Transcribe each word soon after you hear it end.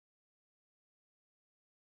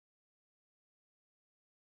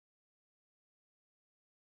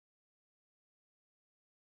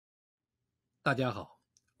大家好，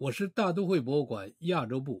我是大都会博物馆亚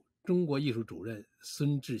洲部中国艺术主任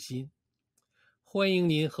孙志新，欢迎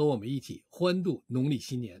您和我们一起欢度农历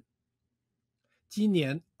新年。今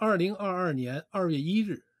年2022年2月1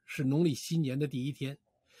日是农历新年的第一天，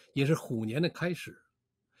也是虎年的开始。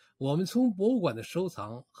我们从博物馆的收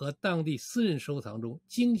藏和当地私人收藏中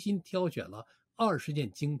精心挑选了20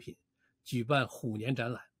件精品，举办虎年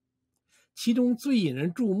展览。其中最引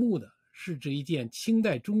人注目的是这一件清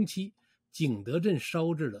代中期景德镇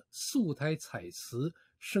烧制的素胎彩瓷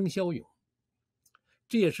生肖俑，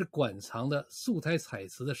这也是馆藏的素胎彩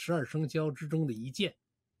瓷的12生肖之中的一件。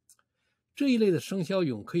这一类的生肖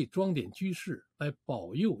俑可以装点居室，来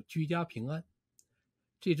保佑居家平安。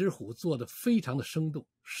这只虎做得非常的生动，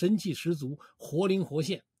神气十足，活灵活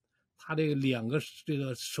现。它两个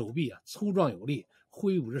手臂粗壮有力，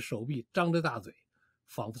挥舞着手臂，张着大嘴，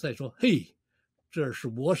仿佛在说：“嘿，这是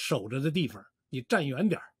我守着的地方，你站远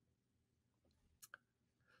点。”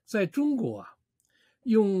在中国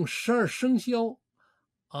用12生肖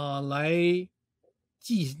来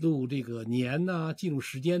记录这个年记录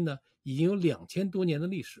时间呢，已经有2000多年的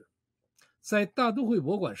历史。在大都会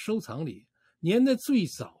博物馆收藏里，年代最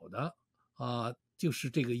早的就是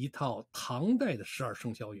这个一套唐代的12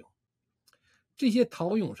生肖俑。这些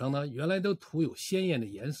陶俑上呢，原来都涂有鲜艳的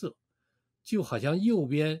颜色，就好像右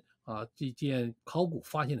边这件考古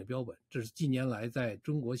发现的标本，这是近年来在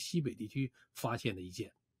中国西北地区发现的一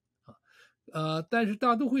件。但是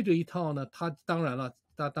大都会这一套呢，它当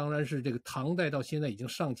然是这个唐代到现在已经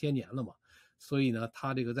上千年了嘛，所以呢，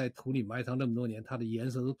它这个在土里埋藏这么多年，它的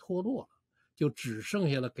颜色都脱落了，就只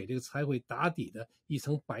剩下了给这个彩绘打底的一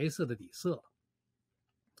层白色的底色了。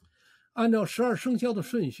按照12生肖的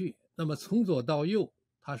顺序，那么从左到右，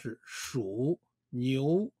它是鼠、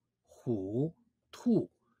牛、虎、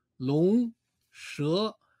兔、龙、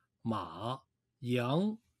蛇、马、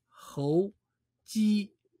羊、猴、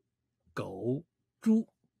鸡、狗、猪。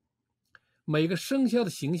每个生肖的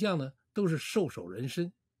形象呢，都是兽首人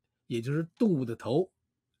身，也就是动物的头，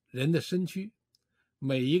人的身躯。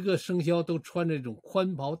每一个生肖都穿着这种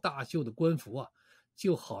宽袍大袖的官服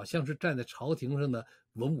就好像是站在朝廷上的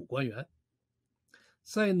文武官员。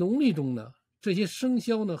在农历中呢，这些生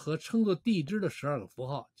肖呢和称作地支的12个符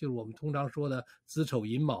号，就是我们通常说的子丑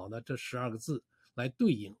寅卯呢这12个字来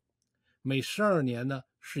对应。每12年呢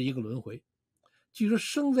是一个轮回。据说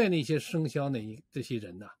生在那些生肖这些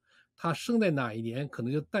人他生在哪一年可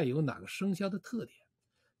能就带有哪个生肖的特点。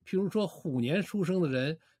譬如说虎年出生的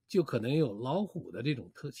人就可能有老虎的这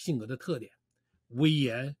种性格的特点，威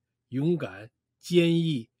严、勇敢、坚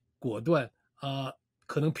毅、果断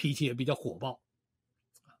可能脾气也比较火爆。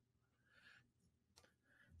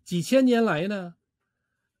几千年来呢，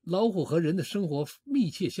老虎和人的生活密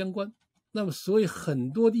切相关，那么所以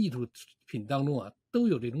很多的艺术品当中都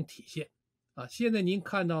有这种体现。现在您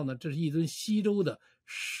看到呢，这是一尊西周的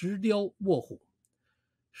石雕卧虎，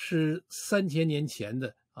是3000年前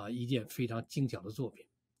的一件非常精巧的作品。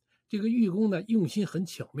这个玉工呢用心很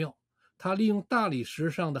巧妙，他利用大理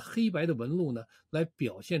石上的黑白的纹路呢，来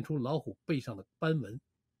表现出老虎背上的斑纹。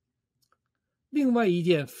另外一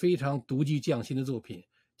件非常独具匠心的作品，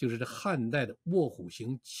就是这汉代的卧虎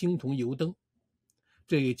形青铜油灯，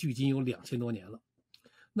这个距今有2000多年了。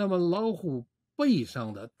那么老虎背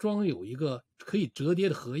上的装有一个可以折叠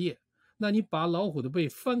的荷叶，那你把老虎的背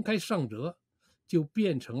翻开上折，就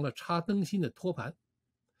变成了插灯芯的托盘。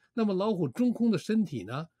那么老虎中空的身体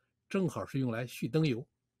呢，正好是用来蓄灯油，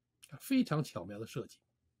非常巧妙的设计。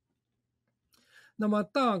那么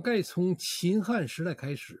大概从秦汉时代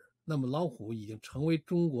开始，那么老虎已经成为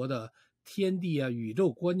中国的天地宇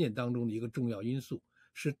宙观念当中的一个重要因素，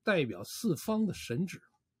是代表四方的神旨。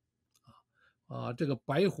这个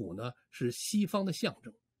白虎呢是西方的象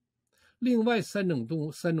征。另外三种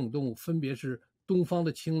动物分别是东方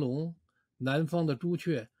的青龙、南方的朱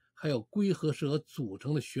雀，还有龟和蛇组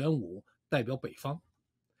成的玄武，代表北方。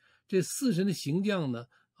这四神的形象呢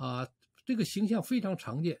这个形象非常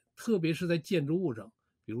常见，特别是在建筑物上，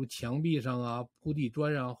比如墙壁上铺地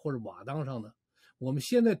砖或者瓦当上呢。我们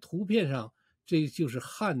现在图片上这就是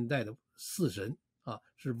汉代的四神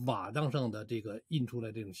是瓦当上的这个印出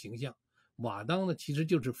来这种形象。瓦当呢其实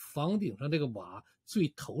就是房顶上这个瓦最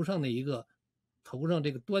头上这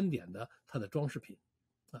个端点的它的装饰品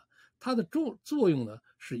它的作用呢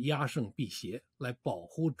是压胜辟邪，来保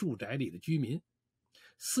护住宅里的居民。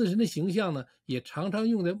四神的形象呢也常常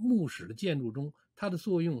用在墓室的建筑中，它的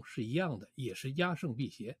作用是一样的，也是压胜辟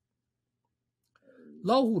邪。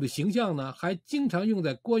老虎的形象呢还经常用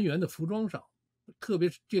在官员的服装上，特别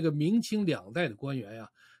是这个明清2代的官员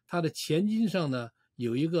它的前襟上呢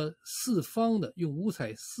有一个四方的用五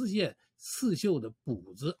彩丝线刺绣的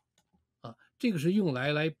补子这个是用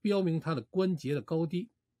来标明它的关节的高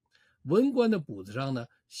低。文官的补子上呢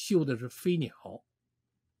绣的是飞鸟，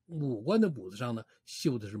武官的补子上呢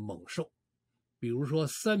绣的是猛兽。比如说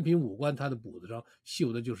三品武官，他的补子上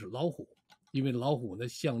绣的就是老虎，因为老虎呢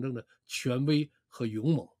象征着权威和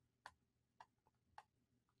勇猛。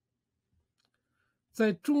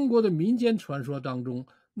在中国的民间传说当中，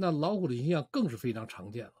那老虎的形象更是非常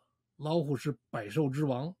常见了。老虎是百兽之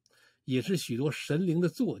王，也是许多神灵的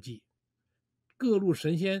坐骑。各路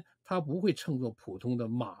神仙他不会称作普通的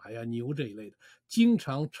马呀、牛这一类的，经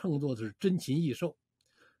常称作的是珍禽异兽。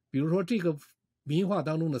比如说这个民话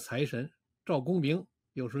当中的财神赵公明，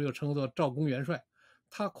有时候又称作赵公元帅，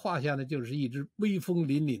他胯下呢就是一只威风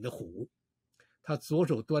凛凛的虎，他左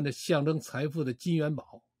手端着象征财富的金元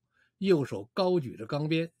宝，右手高举着钢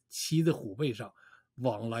鞭，骑在虎背上，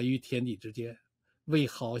往来于天地之间，为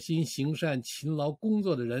好心行善、勤劳工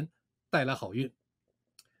作的人带来好运。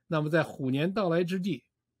那么在虎年到来之际，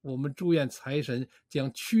我们祝愿财神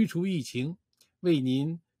将驱除疫情，为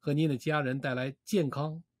您和您的家人带来健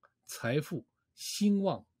康、财富、兴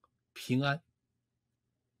旺、平安。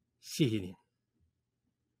谢谢您。